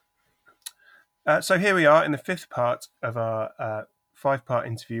So here we are in the fifth part of our five-part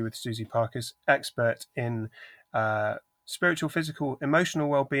interview with Susie Parkes, expert in spiritual, physical, emotional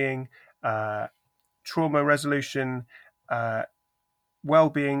well-being, uh, trauma resolution, uh,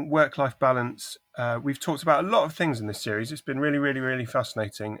 well-being, work-life balance. We've talked about a lot of things in this series. It's been really, really, really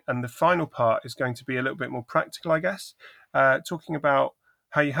fascinating. And the final part is going to be a little bit more practical, I guess, talking about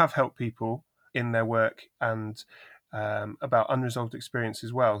how you have helped people in their work and about unresolved experience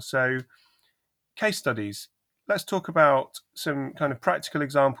as well. So case studies. Let's talk about some kind of practical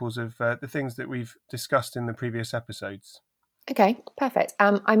examples of the things that we've discussed in the previous episodes. Okay, perfect.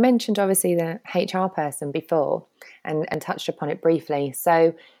 I mentioned obviously the HR person before and touched upon it briefly.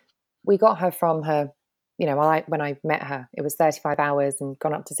 So we got her from her, when I met her, it was 35 hours and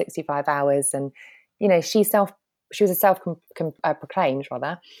gone up to 65 hours. And, she was a proclaimed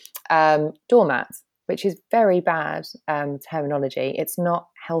rather, doormat, which is very bad terminology. It's not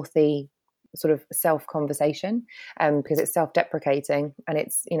healthy sort of self conversation because it's self deprecating and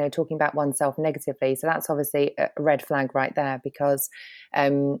it's talking about oneself negatively. So that's obviously a red flag right there because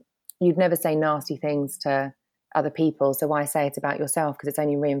you'd never say nasty things to other people. So why say it about yourself? Because it's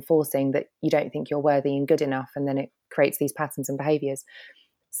only reinforcing that you don't think you're worthy and good enough, and then it creates these patterns and behaviors.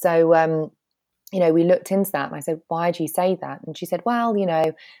 So we looked into that and I said, why do you say that? And she said, well,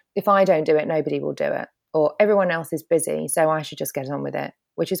 if I don't do it, nobody will do it. Or everyone else is busy, so I should just get on with it.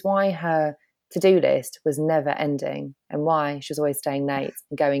 Which is why her to-do list was never ending and why she was always staying late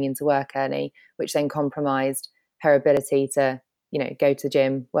and going into work early, which then compromised her ability to, go to the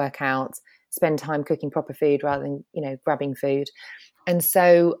gym, work out, spend time cooking proper food rather than, grabbing food. And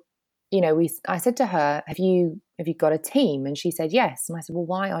so I said to her, have you got a team? And she said, yes. And I said, well,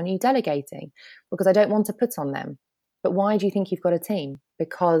 why aren't you delegating? Because I don't want to put on them. But why do you think you've got a team?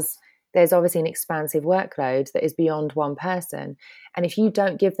 Because there's obviously an expansive workload that is beyond one person. And if you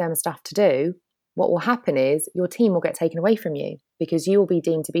don't give them stuff to do, what will happen is your team will get taken away from you because you will be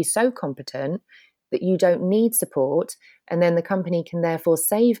deemed to be so competent that you don't need support. And then the company can therefore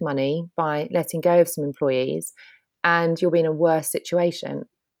save money by letting go of some employees and you'll be in a worse situation.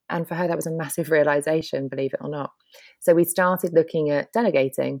 And for her, that was a massive realization, believe it or not. So we started looking at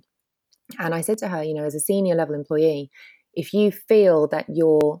delegating. And I said to her, as a senior level employee, if you feel that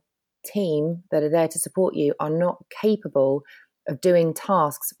your team that are there to support you are not capable of doing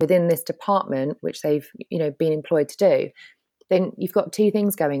tasks within this department, which they've, been employed to do, then you've got two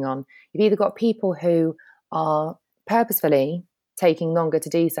things going on. You've either got people who are purposefully taking longer to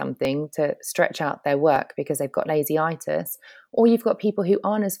do something to stretch out their work because they've got lazy-itis, or you've got people who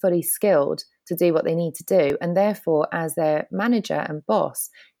aren't as fully skilled to do what they need to do. And therefore, as their manager and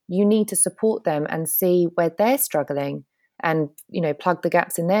boss, you need to support them and see where they're struggling and, plug the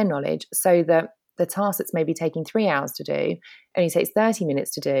gaps in their knowledge so that the task that's maybe taking 3 hours to do only takes 30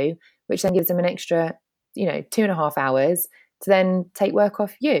 minutes to do, which then gives them an extra, 2.5 hours to then take work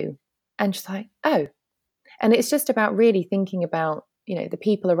off you. And just like, oh. And it's just about really thinking about, the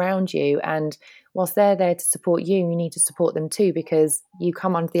people around you. And whilst they're there to support you, you need to support them too, because you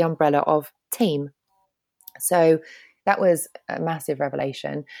come under the umbrella of team. So that was a massive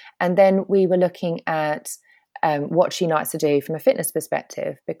revelation. And then we were looking at what she likes to do from a fitness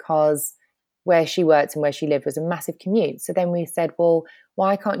perspective, because where she worked and where she lived was a massive commute. So then we said, well,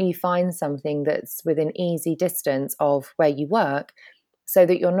 why can't you find something that's within easy distance of where you work so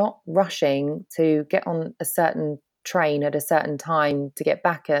that you're not rushing to get on a certain train at a certain time to get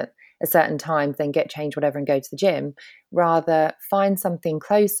back at a certain time, then get changed, whatever, and go to the gym. Rather, find something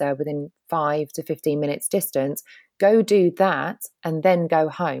closer within 5 to 15 minutes distance, go do that, and then go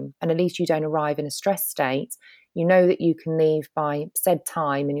home. And at least you don't arrive in a stress state. You know that you can leave by said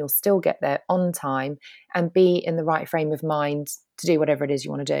time and you'll still get there on time and be in the right frame of mind to do whatever it is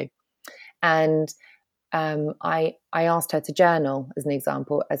you want to do. And I asked her to journal as an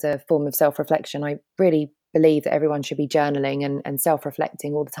example, as a form of self-reflection. I really believe that everyone should be journaling and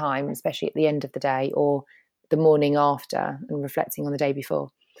self-reflecting all the time, especially at the end of the day or the morning after, and reflecting on the day before.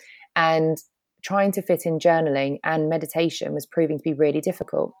 And trying to fit in journaling and meditation was proving to be really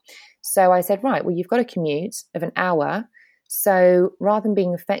difficult. So I said, right, well, you've got a commute of an hour. So rather than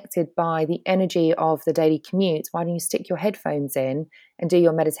being affected by the energy of the daily commute, why don't you stick your headphones in and do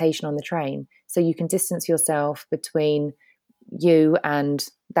your meditation on the train so you can distance yourself between you and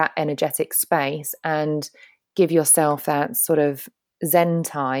that energetic space and give yourself that sort of Zen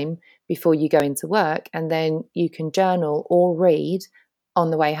time before you go into work. And then you can journal or read on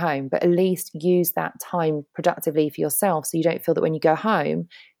the way home, but at least use that time productively for yourself so you don't feel that when you go home,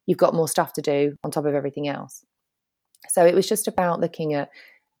 you've got more stuff to do on top of everything else. So it was just about looking at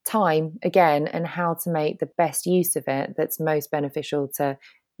time again and how to make the best use of it that's most beneficial to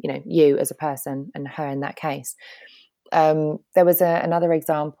you as a person and her in that case. There was another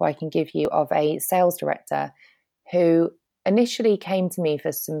example I can give you of a sales director who initially came to me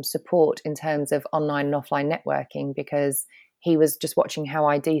for some support in terms of online and offline networking, because he was just watching how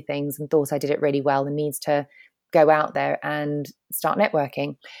I do things and thought I did it really well and needs to go out there and start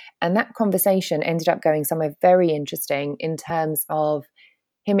networking. And that conversation ended up going somewhere very interesting in terms of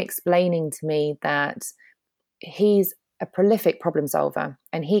him explaining to me that he's a prolific problem solver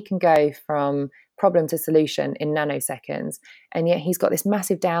and he can go from problem to solution in nanoseconds. And yet he's got this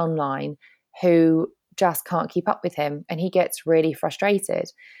massive downline who just can't keep up with him, and he gets really frustrated.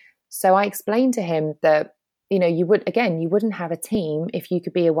 So I explained to him that, you wouldn't have a team if you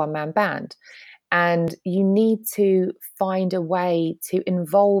could be a one-man band. And you need to find a way to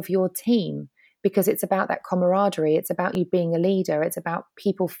involve your team, because it's about that camaraderie. It's about you being a leader. It's about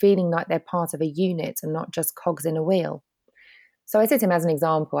people feeling like they're part of a unit and not just cogs in a wheel. So I said to him, as an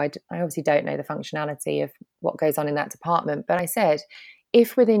example, I obviously don't know the functionality of what goes on in that department, but I said,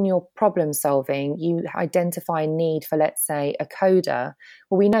 if within your problem solving, you identify a need for, let's say, a coder,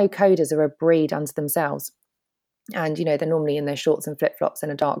 well, we know coders are a breed unto themselves. And, they're normally in their shorts and flip-flops in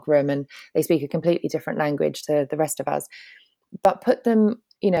a dark room, and they speak a completely different language to the rest of us. But put them,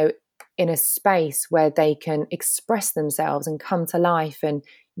 in a space where they can express themselves and come to life and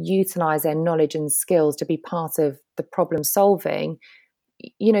utilize their knowledge and skills to be part of the problem solving,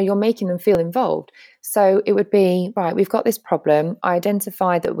 you're making them feel involved. So it would be, right, we've got this problem. I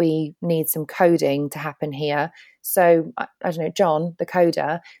identified that we need some coding to happen here. So, I don't know, John, the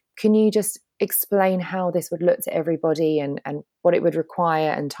coder, can you just explain how this would look to everybody and what it would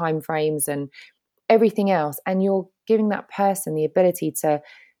require and timeframes and everything else? And you're giving that person the ability to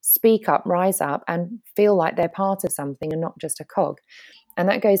speak up, rise up, and feel like they're part of something and not just a cog. And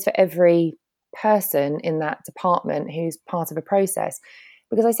that goes for every person in that department who's part of a process.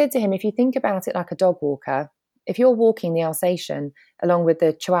 Because I said to him, if you think about it like a dog walker, if you're walking the Alsatian along with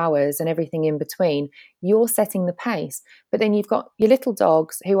the Chihuahuas and everything in between, you're setting the pace. But then you've got your little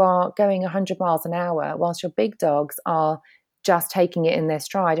dogs who are going 100 miles an hour, whilst your big dogs are just taking it in their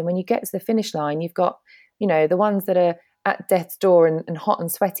stride. And when you get to the finish line, you've got, the ones that are at death's door and hot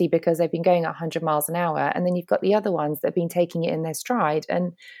and sweaty because they've been going at 100 miles an hour. And then you've got the other ones that have been taking it in their stride.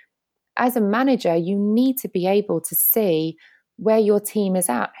 And as a manager, you need to be able to see where your team is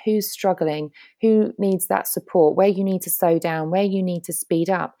at, who's struggling, who needs that support, where you need to slow down, where you need to speed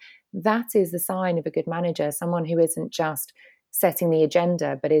up. That is the sign of a good manager, someone who isn't just setting the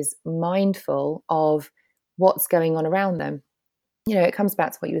agenda, but is mindful of what's going on around them. It comes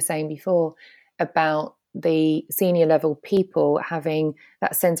back to what you were saying before about the senior level people having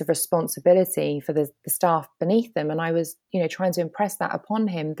that sense of responsibility for the staff beneath them. And I was, trying to impress that upon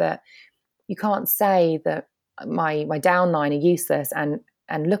him, that you can't say that my downline are useless and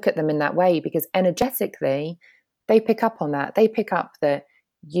look at them in that way, because energetically they pick up on that. They pick up that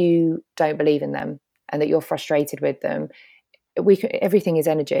you don't believe in them and that you're frustrated with them. Everything is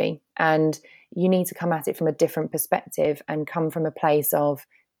energy, and you need to come at it from a different perspective and come from a place of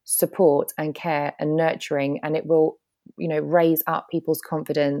support and care and nurturing, and it will raise up people's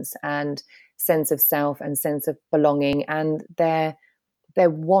confidence and sense of self and sense of belonging, and their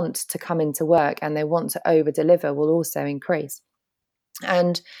want to come into work and their want to over deliver will also increase.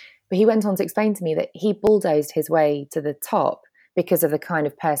 But he went on to explain to me that he bulldozed his way to the top because of the kind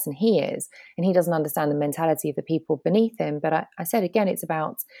of person he is, and he doesn't understand the mentality of the people beneath him. But I said again, it's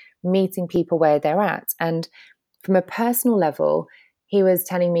about meeting people where they're at. And from a personal level, he was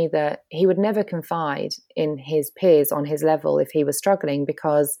telling me that he would never confide in his peers on his level if he was struggling,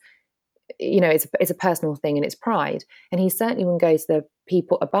 because it's a personal thing and it's pride. And he certainly wouldn't go to the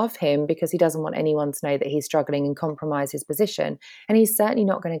people above him because he doesn't want anyone to know that he's struggling and compromise his position. And he's certainly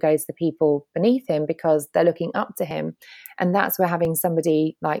not going to go to the people beneath him because they're looking up to him. And that's where having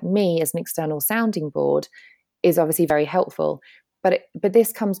somebody like me as an external sounding board is obviously very helpful. But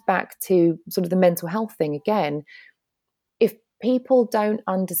this comes back to sort of the mental health thing again. If people don't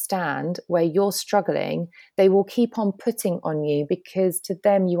understand where you're struggling, they will keep on putting on you, because to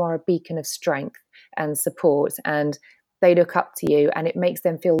them you are a beacon of strength and support, and they look up to you, and it makes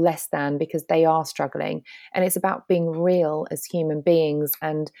them feel less than because they are struggling. And it's about being real as human beings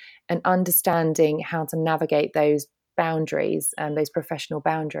and understanding how to navigate those boundaries and those professional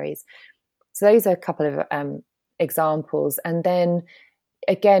boundaries. So those are a couple of examples. And then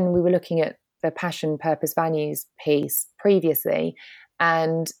again, we were looking at the passion, purpose, values piece previously.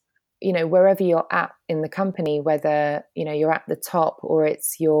 And, wherever you're at in the company, whether, you're at the top or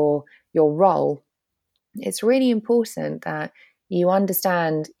it's your role, it's really important that you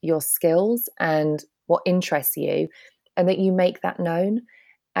understand your skills and what interests you, and that you make that known.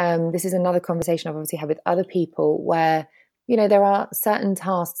 This is another conversation I've obviously had with other people where, you know, there are certain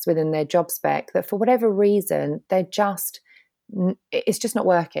tasks within their job spec that for whatever reason, it's just not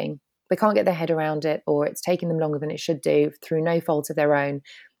working. They can't get their head around it, or it's taking them longer than it should do through no fault of their own.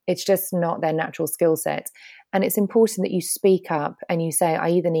 It's just not their natural skill set. And it's important that you speak up and you say, I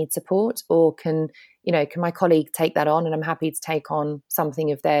either need support, or can my colleague take that on? And I'm happy to take on something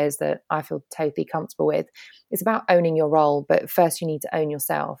of theirs that I feel totally comfortable with. It's about owning your role, but first you need to own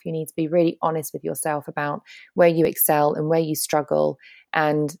yourself. You need to be really honest with yourself about where you excel and where you struggle,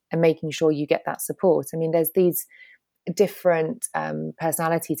 and making sure you get that support. I mean, there's these different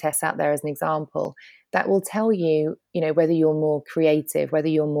personality tests out there, as an example, that will tell you, whether you're more creative, whether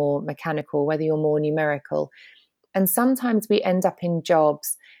you're more mechanical, whether you're more numerical. And sometimes we end up in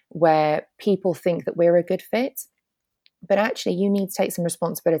jobs where people think that we're a good fit, but actually you need to take some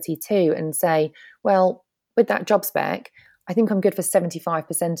responsibility too and say, well, with that job spec, I think I'm good for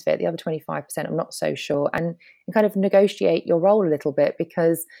 75% of it. The other 25%, I'm not so sure. And kind of negotiate your role a little bit,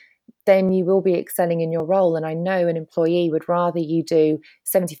 because then you will be excelling in your role. And I know an employee would rather you do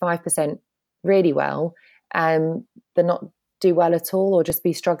 75% really well than not do well at all, or just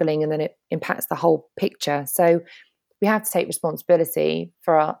be struggling, and then it impacts the whole picture. So we have to take responsibility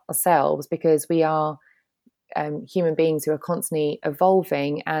for ourselves, because we are human beings who are constantly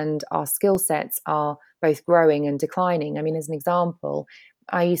evolving, and our skill sets are both growing and declining. I mean, as an example,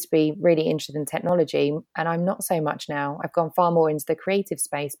 I used to be really interested in technology, and I'm not so much now. I've gone far more into the creative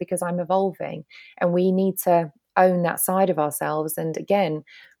space because I'm evolving, and we need to own that side of ourselves. And again,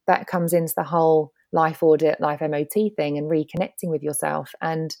 that comes into the whole life audit, life MOT thing, and reconnecting with yourself.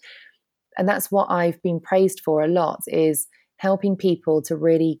 And that's what I've been praised for a lot, is helping people to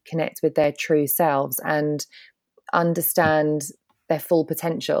really connect with their true selves and understand their full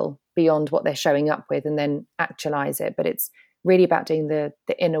potential beyond what they're showing up with, and then actualize it. But it's really about doing the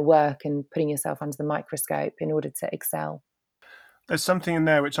inner work and putting yourself under the microscope in order to excel. There's something in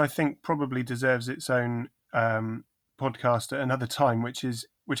there which I think probably deserves its own podcast at another time, which is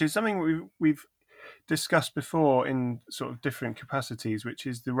something we've discussed before in sort of different capacities, which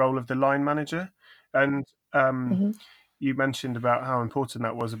is the role of the line manager. And you mentioned about how important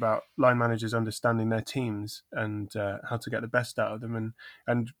that was, about line managers understanding their teams and how to get the best out of them,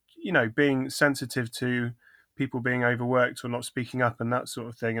 and being sensitive to people being overworked or not speaking up and that sort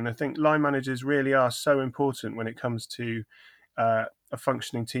of thing. And I think line managers really are so important when it comes to a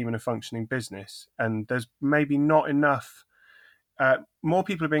functioning team and a functioning business. And there's maybe not enough. More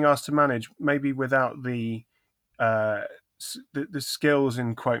people are being asked to manage, maybe without the skills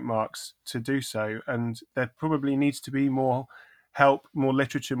in quote marks to do so. And there probably needs to be more help, more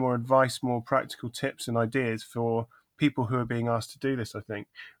literature, more advice, more practical tips and ideas for people who are being asked to do this, I think.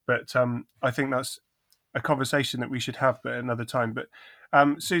 But I think that's a conversation that we should have, but another time. But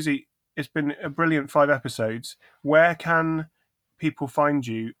Susie, it's been a brilliant 5 episodes. Where can people find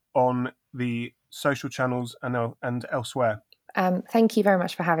you on the social channels and elsewhere? Thank you very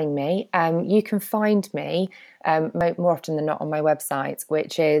much for having me. You can find me more often than not on my website,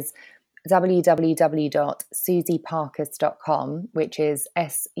 which is www.susieparkus.com, which is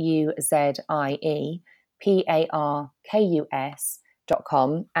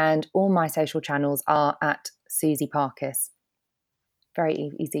SUZIEPARKUS.com. And all my social channels are at Susie Parkus.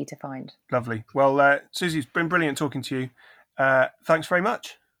 Very easy to find. Lovely. Well, Susie, it's been brilliant talking to you. Thanks very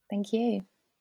much. Thank you.